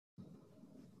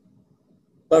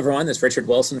Hello, everyone. This is Richard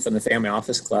Wilson from the Family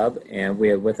Office Club, and we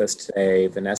have with us today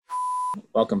Vanessa.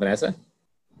 Welcome, Vanessa.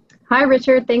 Hi,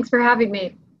 Richard. Thanks for having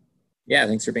me. Yeah,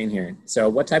 thanks for being here. So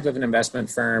what type of an investment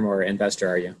firm or investor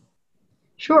are you?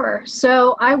 Sure.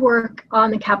 So I work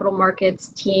on the capital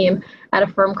markets team at a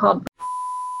firm called.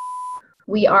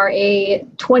 We are a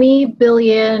 20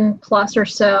 billion plus or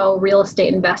so real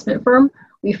estate investment firm.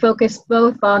 We focus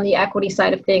both on the equity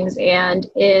side of things and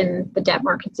in the debt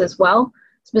markets as well.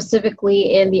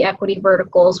 Specifically in the equity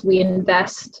verticals, we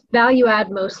invest value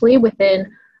add mostly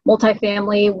within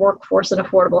multifamily, workforce and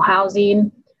affordable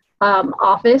housing,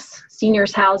 office,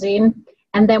 seniors housing,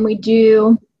 and then we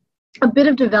do a bit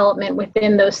of development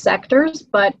within those sectors,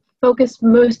 but focus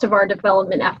most of our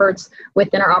development efforts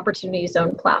within our Opportunity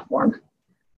Zone platform.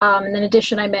 And in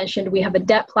addition, I mentioned we have a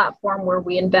debt platform where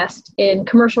we invest in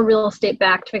commercial real estate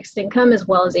backed fixed income as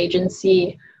well as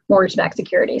agency mortgage-backed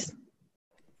securities.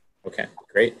 Okay,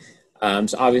 great.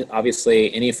 So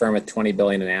obviously, any firm with 20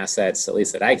 billion in assets, at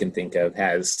least that I can think of,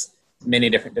 has many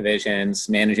different divisions,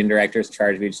 managing directors in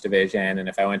charge of each division. And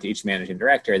if I went to each managing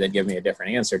director, they'd give me a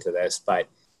different answer to this. But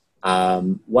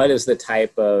what is the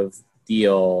type of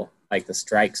deal, like the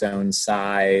strike zone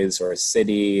size or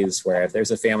cities, where if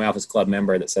there's a Family Office Club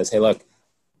member that says, hey, look,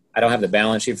 I don't have the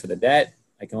balance sheet for the debt,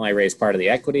 I can only raise part of the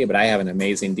equity, but I have an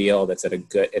amazing deal that's at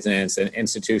it's an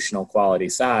institutional quality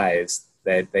size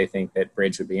that they think that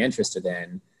Bridge would be interested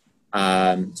in.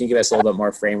 Can you give us a little bit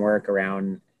more framework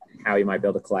around how you might be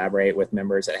able to collaborate with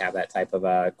members that have that type of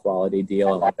a quality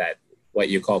deal and what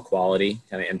you call quality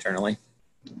kind of internally?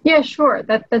 Yeah, sure.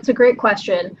 That's a great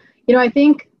question. I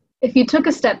think if you took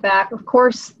a step back, of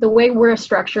course, the way we're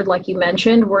structured, like you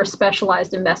mentioned, we're a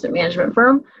specialized investment management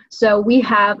firm. So we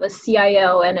have a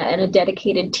CIO and a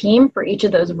dedicated team for each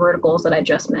of those verticals that I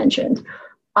just mentioned.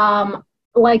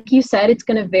 Like you said, it's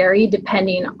going to vary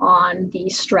depending on the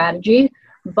strategy.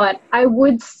 But I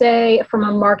would say from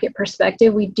a market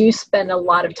perspective, we do spend a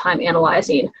lot of time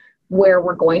analyzing where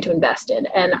we're going to invest in.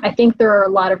 And I think there are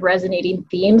a lot of resonating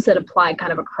themes that apply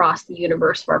kind of across the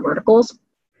universe of our verticals.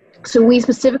 So we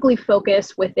specifically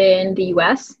focus within the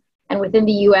US, and within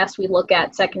the US, we look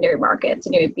at secondary markets.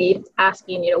 And you'd be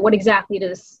asking, what exactly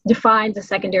defines a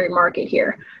secondary market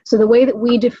here? So the way that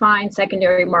we define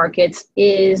secondary markets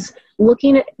is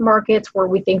looking at markets where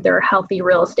we think there are healthy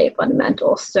real estate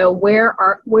fundamentals. So where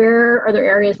are there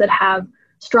areas that have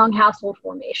strong household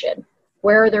formation?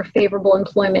 Where are there favorable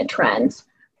employment trends?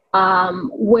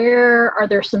 Where are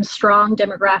there some strong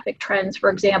demographic trends?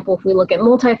 For example, if we look at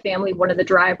multifamily, one of the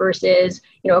drivers is,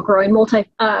 a growing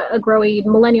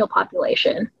millennial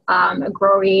population, a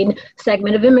growing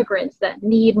segment of immigrants that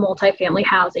need multifamily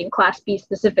housing, Class B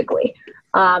specifically.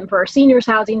 For our seniors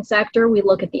housing sector, we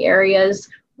look at the areas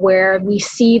where we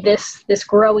see this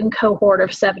growing cohort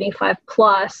of 75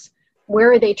 plus.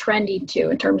 Where are they trending to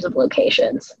in terms of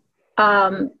locations?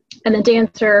 And then to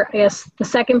answer, I guess, the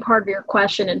second part of your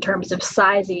question in terms of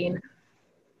sizing,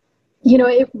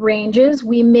 it ranges.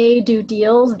 We may do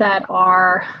deals that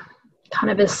are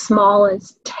kind of as small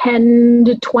as 10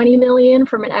 to 20 million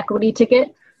from an equity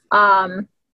ticket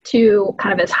to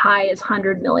kind of as high as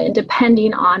 100 million,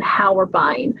 depending on how we're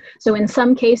buying. So in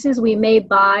some cases, we may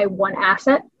buy one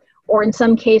asset, or in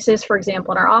some cases, for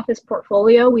example, in our office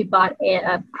portfolio, we bought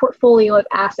a portfolio of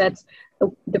assets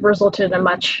that resulted in a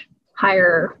much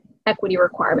higher equity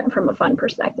requirement from a fund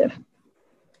perspective.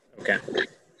 Okay,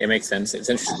 it makes sense. It's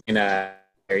interesting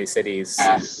primary cities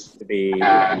to be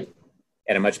at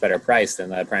a much better price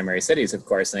than the primary cities, of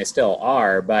course, and they still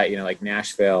are. But like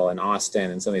Nashville and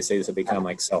Austin and some of these cities have become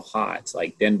like so hot,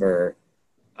 like Denver.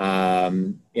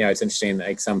 It's interesting.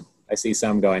 Like I see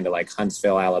some going to like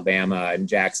Huntsville, Alabama, and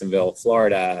Jacksonville,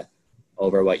 Florida,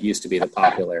 over what used to be the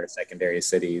popular secondary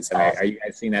cities. I mean, are you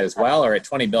guys seeing that as well? Or at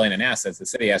 20 billion in assets, the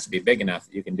city has to be big enough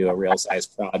that you can do a real size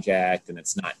project and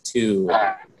it's not too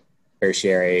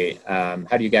tertiary.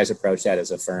 How do you guys approach that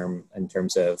as a firm in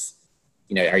terms of,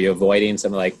 are you avoiding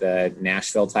some of like the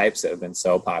Nashville types that have been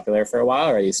so popular for a while,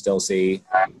 or do you still see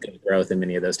good growth in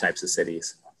many of those types of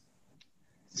cities?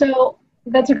 So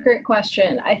that's a great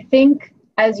question. I think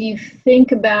as you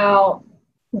think about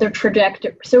the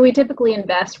trajectory. So we typically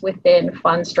invest within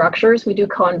fund structures. We do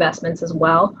co-investments as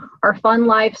well. Our fund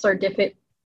lives are different,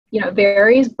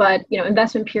 varies, but,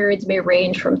 investment periods may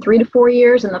range from 3 to 4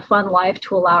 years, and the fund life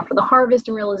to allow for the harvest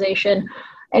and realization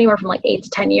anywhere from like 8 to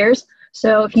 10 years.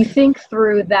 So if you think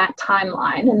through that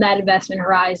timeline and that investment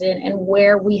horizon and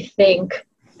where we think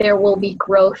there will be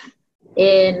growth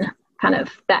in kind of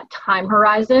that time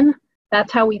horizon,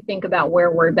 that's how we think about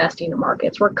where we're investing in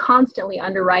markets. We're constantly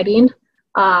underwriting.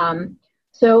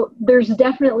 So there's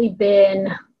definitely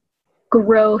been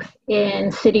growth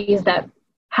in cities that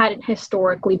hadn't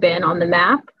historically been on the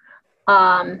map.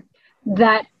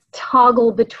 That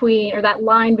toggle between, or that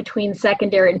line between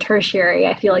secondary and tertiary,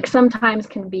 I feel like sometimes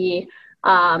can be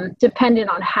dependent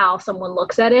on how someone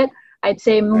looks at it. I'd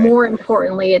say more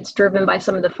importantly, it's driven by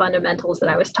some of the fundamentals that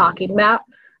I was talking about.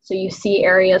 So you see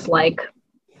areas like,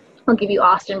 I'll give you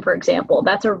Austin, for example.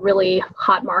 That's a really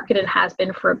hot market and has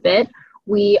been for a bit.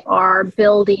 We are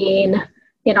building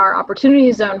in our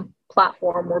Opportunity Zone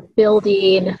platform, we're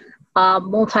building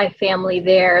multifamily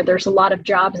there. There's a lot of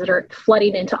jobs that are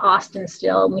flooding into Austin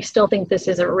still, and we still think this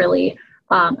is a really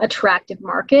attractive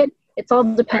market. It's all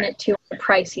dependent to the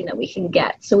pricing that we can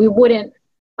get. So we wouldn't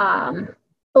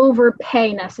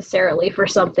overpay necessarily for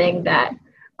something that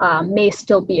may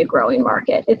still be a growing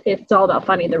market. It's all about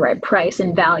finding the right price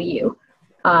and value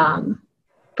from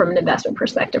an investment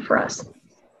perspective for us.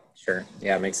 Sure.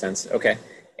 Yeah, it makes sense. Okay.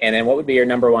 And then what would be your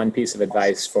number one piece of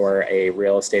advice for a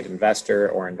real estate investor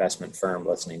or investment firm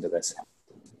listening to this?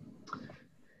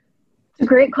 It's a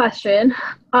great question.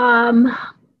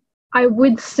 I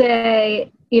would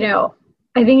say,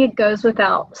 I think it goes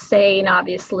without saying,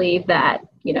 obviously, that,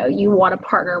 you want to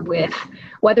partner with,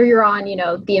 whether you're on,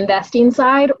 the investing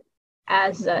side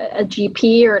as a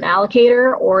GP or an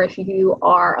allocator, or if you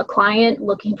are a client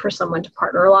looking for someone to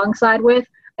partner alongside with.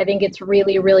 I think it's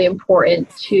really, really important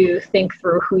to think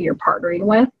through who you're partnering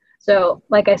with. So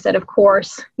like I said, of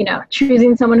course,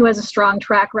 choosing someone who has a strong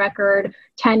track record,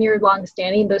 tenured,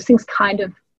 long-standing, those things kind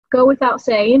of go without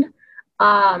saying.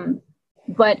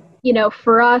 But,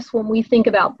 for us, when we think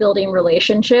about building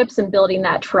relationships and building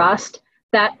that trust,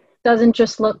 that doesn't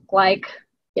just look like,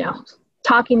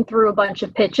 talking through a bunch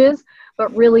of pitches,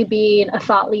 but really being a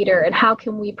thought leader. And how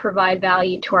can we provide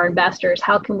value to our investors?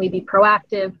 How can we be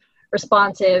proactive,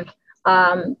 responsive?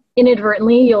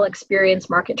 Inadvertently, you'll experience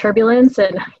market turbulence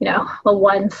and, a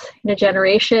once in a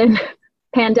generation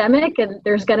pandemic, and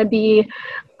there's going to be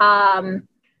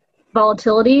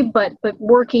volatility, but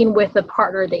working with a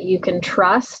partner that you can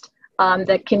trust,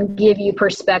 that can give you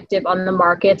perspective on the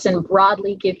markets and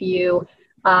broadly give you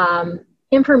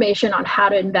information on how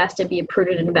to invest and be a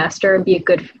prudent investor and be a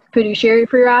good fiduciary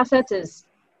for your assets is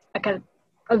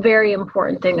a very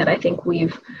important thing that I think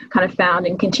we've kind of found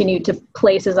and continue to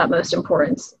place as utmost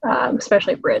importance,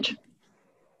 especially at Bridge.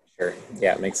 Sure.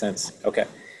 Yeah, it makes sense. Okay,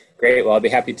 great. Well, I'll be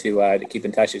happy to keep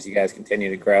in touch as you guys continue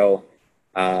to grow,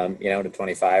 to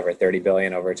 25 or 30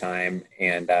 billion over time.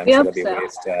 And I'm sure there'll be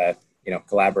ways to,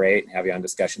 collaborate, have you on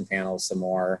discussion panels some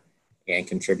more, and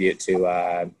contribute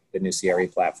to the new CRE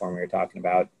platform we were talking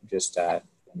about, just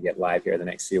get live here the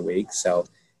next few weeks. So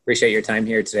appreciate your time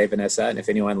here today, Vanessa. And if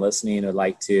anyone listening would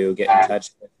like to get in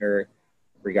touch with her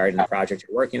regarding the project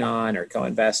you're working on, or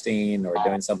co-investing, or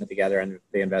doing something together on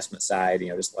the investment side,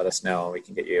 just let us know and we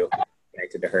can get you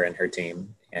connected to her and her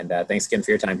team. And thanks again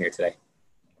for your time here today.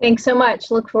 Thanks so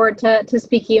much. Look forward to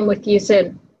speaking with you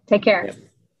soon. Take care. Yeah.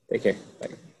 Take care. Bye.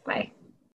 Bye.